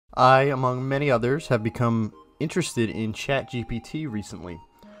I, among many others, have become interested in ChatGPT recently.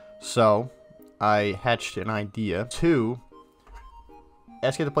 So, I hatched an idea to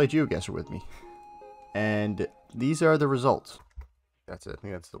ask it to play GeoGuessr with me. And these are the results. That's it. I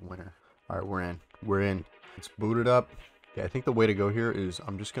think that's the winner. Alright, we're in. We're in. It's booted up. Yeah, I think the way to go here is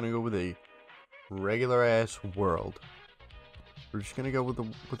I'm just going to go with a regular ass world. We're just going to go with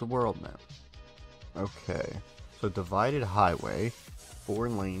the world map. Okay. So divided highway. 4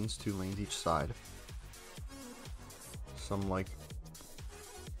 lanes, 2 lanes each side. Some like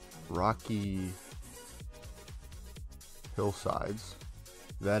rocky hillsides.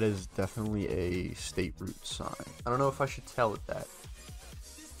 That is definitely a state route sign. I don't know if I should tell it that.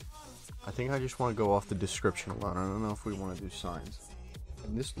 I think I just want to go off the description alone. I don't know if we want to do signs.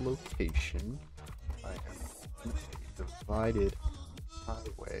 In this location, I am on a divided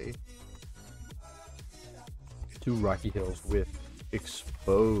highway. 2 rocky hills with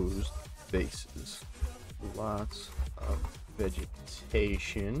exposed faces. Lots of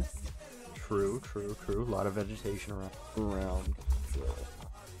vegetation. True. A lot of vegetation around the hill.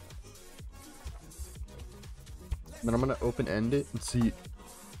 Then I'm going to open end it and see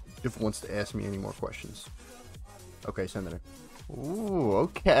if it wants to ask me any more questions. Okay, send it in. Ooh,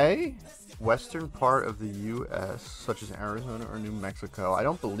 okay. Western part of the U.S., such as Arizona or New Mexico. I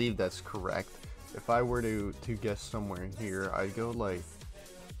don't believe that's correct. If I were to guess somewhere in here, I'd go like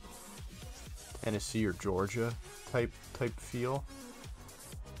Tennessee or Georgia type feel.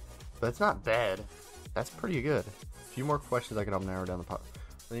 But it's not bad. That's pretty good. A few more questions I can help narrow down the pot.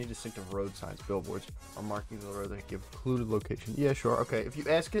 I need distinctive road signs, billboards, or markings on the road that give clued location. Yeah, sure. Okay, if you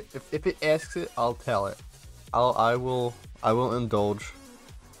ask it, if it asks it, I'll tell it. I will indulge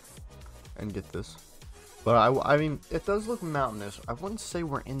and get this. But I mean, it does look mountainous. I wouldn't say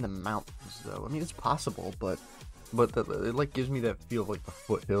we're in the mountains though. I mean, it's possible, but it like gives me that feel of like the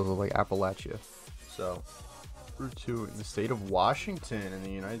foothills of like Appalachia. So, Route 2 in the state of Washington in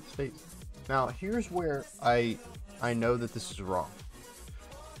the United States. Now, here's where I know that this is wrong.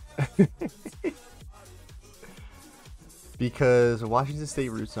 Because Washington State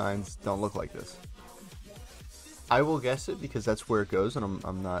route signs don't look like this. I will guess it because that's where it goes, and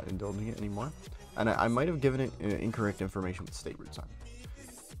I'm not indulging it anymore. And I might have given it incorrect information with the state route sign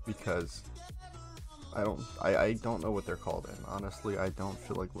because I don't know what they're called, and honestly, I don't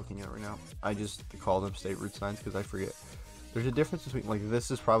feel like looking at it right now. I just call them state route signs because I forget. There's a difference between, like, this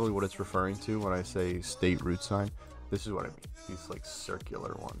is probably what it's referring to when I say state route sign. This is what I mean. These like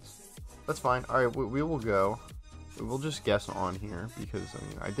circular ones. That's fine. All right, we will go. We'll just guess on here because I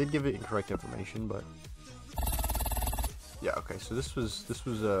mean I did give it incorrect information, but yeah. Okay, so this was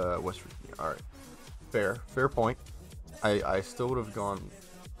West Virginia. All right, fair point. I still would have gone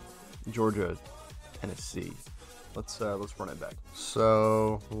Georgia, Tennessee. Let's run it back.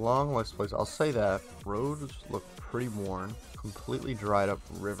 So long list place. I'll say that roads look pretty worn, completely dried up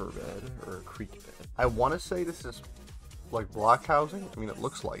riverbed or creek bed. I want to say this is like block housing. I mean, it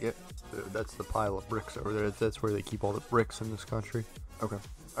looks like it. That's the pile of bricks over there. That's where they keep all the bricks in this country. Okay.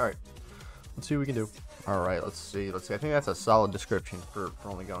 All right. Let's see what we can do. All right. Let's see. I think that's a solid description for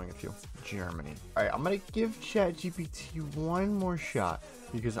only going a few. Germany. All right. I'm gonna give ChatGPT one more shot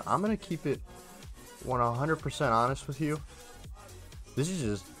because I'm gonna keep it 100% honest with you. This is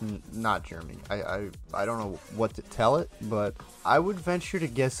just not Germany. I don't know what to tell it, but I would venture to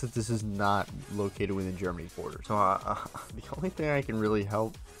guess that this is not located within Germany's border. So the only thing I can really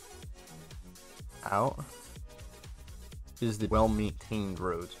help out is the well-maintained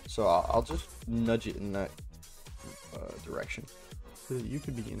roads. So I'll just nudge it in that direction. So that you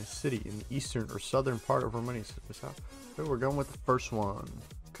could be in a city in the eastern or southern part of Romania. So we're going with the first one.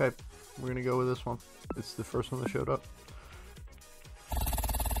 Okay, we're gonna go with this one. It's the first one that showed up.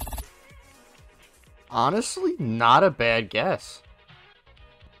 Honestly, not a bad guess.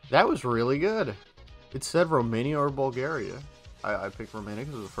 That was really good. It said Romania or Bulgaria. I picked Romania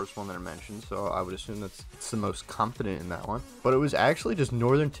because it was the first one that I mentioned, so I would assume it's the most confident in that one. But it was actually just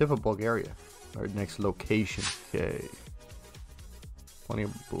northern tip of Bulgaria. Our next location. Okay. Plenty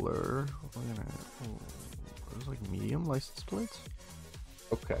of blur. There's like medium license plates.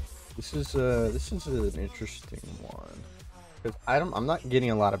 Okay. This is an interesting one. Because I'm not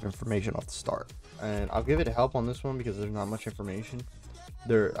getting a lot of information off the start. And I'll give it help on this one because there's not much information.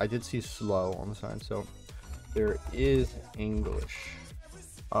 I did see slow on the sign, so there is English.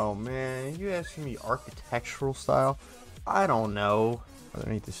 Oh man, you asking me architectural style? I don't know. Are there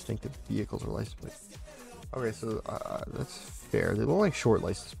any distinctive vehicles or license plates? Okay, so that's fair. They look like short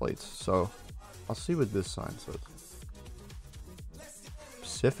license plates, so I'll see what this sign says.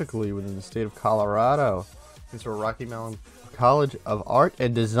 Specifically within the state of Colorado. These are Rocky Mountain College of Art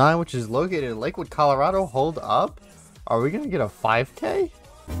and Design, which is located in Lakewood, Colorado. Hold up. Are we going to get a 5K?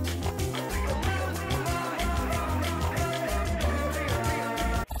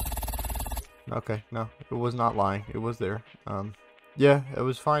 Okay, no, it was not lying. It was there. Yeah, it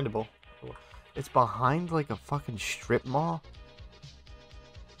was findable. It's behind like a fucking strip mall.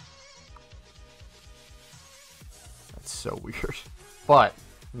 That's so weird. But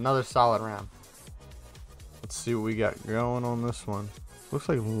another solid round. Let's see what we got going on this one. Looks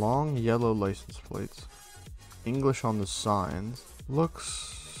like long yellow license plates. English on the signs.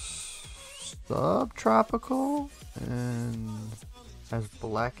 Looks subtropical and has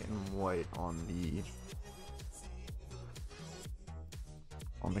black and white on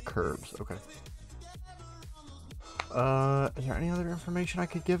the curbs. Okay. Is there any other information I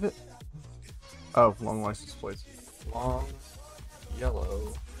could give it? Oh, long license plates. Long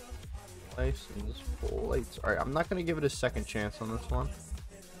yellow license plates. Alright, I'm not gonna give it a second chance on this one.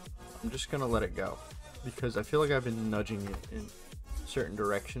 I'm just gonna let it go because I feel like I've been nudging it in certain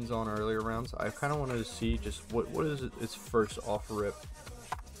directions on earlier rounds. I kind of wanted to see just what is its first off rip.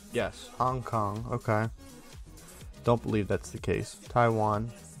 Yes, Hong Kong. Okay. Don't believe that's the case. Taiwan.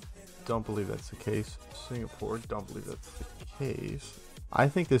 Don't believe that's the case. Singapore. Don't believe that's the case. I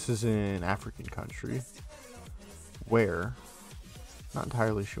think this is an African country. Where? Not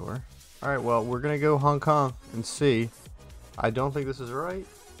entirely sure. Alright, well, we're gonna go Hong Kong and see. I don't think this is right,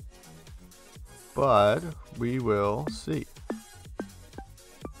 but we will see.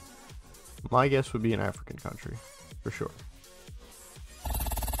 My guess would be an African country, for sure.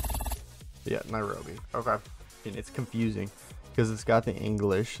 Yeah, Nairobi. Okay. And it's confusing because it's got the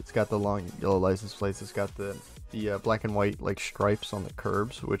English, it's got the long yellow license plates, it's got the black and white like stripes on the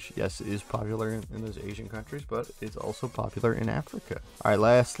curbs, which yes is popular in those Asian countries, but it's also popular in Africa. All right,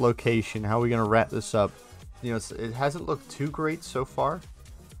 last location. How are we gonna wrap this up? You know, it hasn't looked too great so far,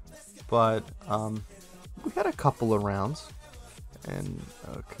 but we had a couple of rounds, and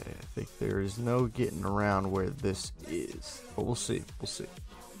okay, I think there is no getting around where this is, but we'll see. We'll see.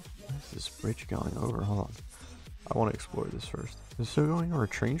 What is this bridge going over? Hold on. I want to explore this first. Is it still going over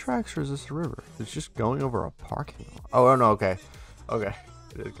train tracks or is this a river? It's just going over a parking lot. Oh, no, okay. Okay.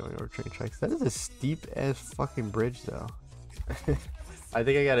 It is going over train tracks. That is a steep ass fucking bridge though. I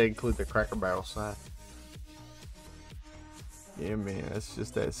think I gotta include the Cracker Barrel sign. Yeah, man, that's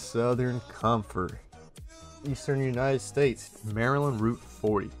just that Southern comfort. Eastern United States. Maryland Route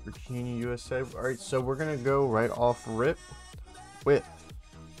 40. Virginia, USA. Alright, so we're gonna go right off rip with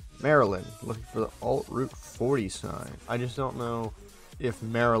Maryland, looking for the alt Route 40 sign. I just don't know if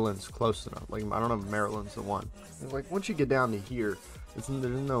Maryland's close enough. Like, I don't know if Maryland's the one. Like, once you get down to here, there's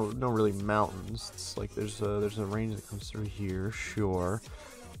no really mountains. It's like there's a range that comes through here, sure.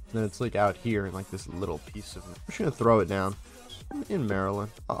 And then it's like out here in like this little piece of. I'm just gonna throw it down in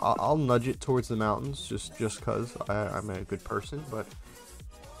Maryland. I'll nudge it towards the mountains just cause I'm a good person. But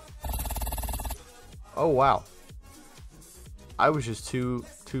oh wow. I was just too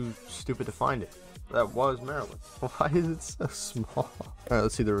stupid to find it. That was Maryland. Why is it so small? Alright,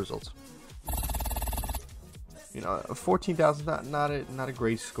 let's see the results. You know, 14,000 not a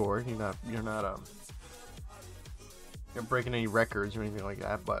great score. You're not breaking any records or anything like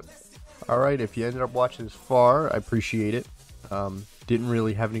that, but alright, if you ended up watching this far, I appreciate it. Didn't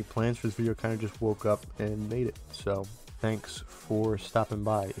really have any plans for this video, kind of just woke up and made it. So thanks for stopping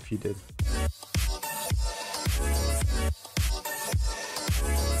by if you did.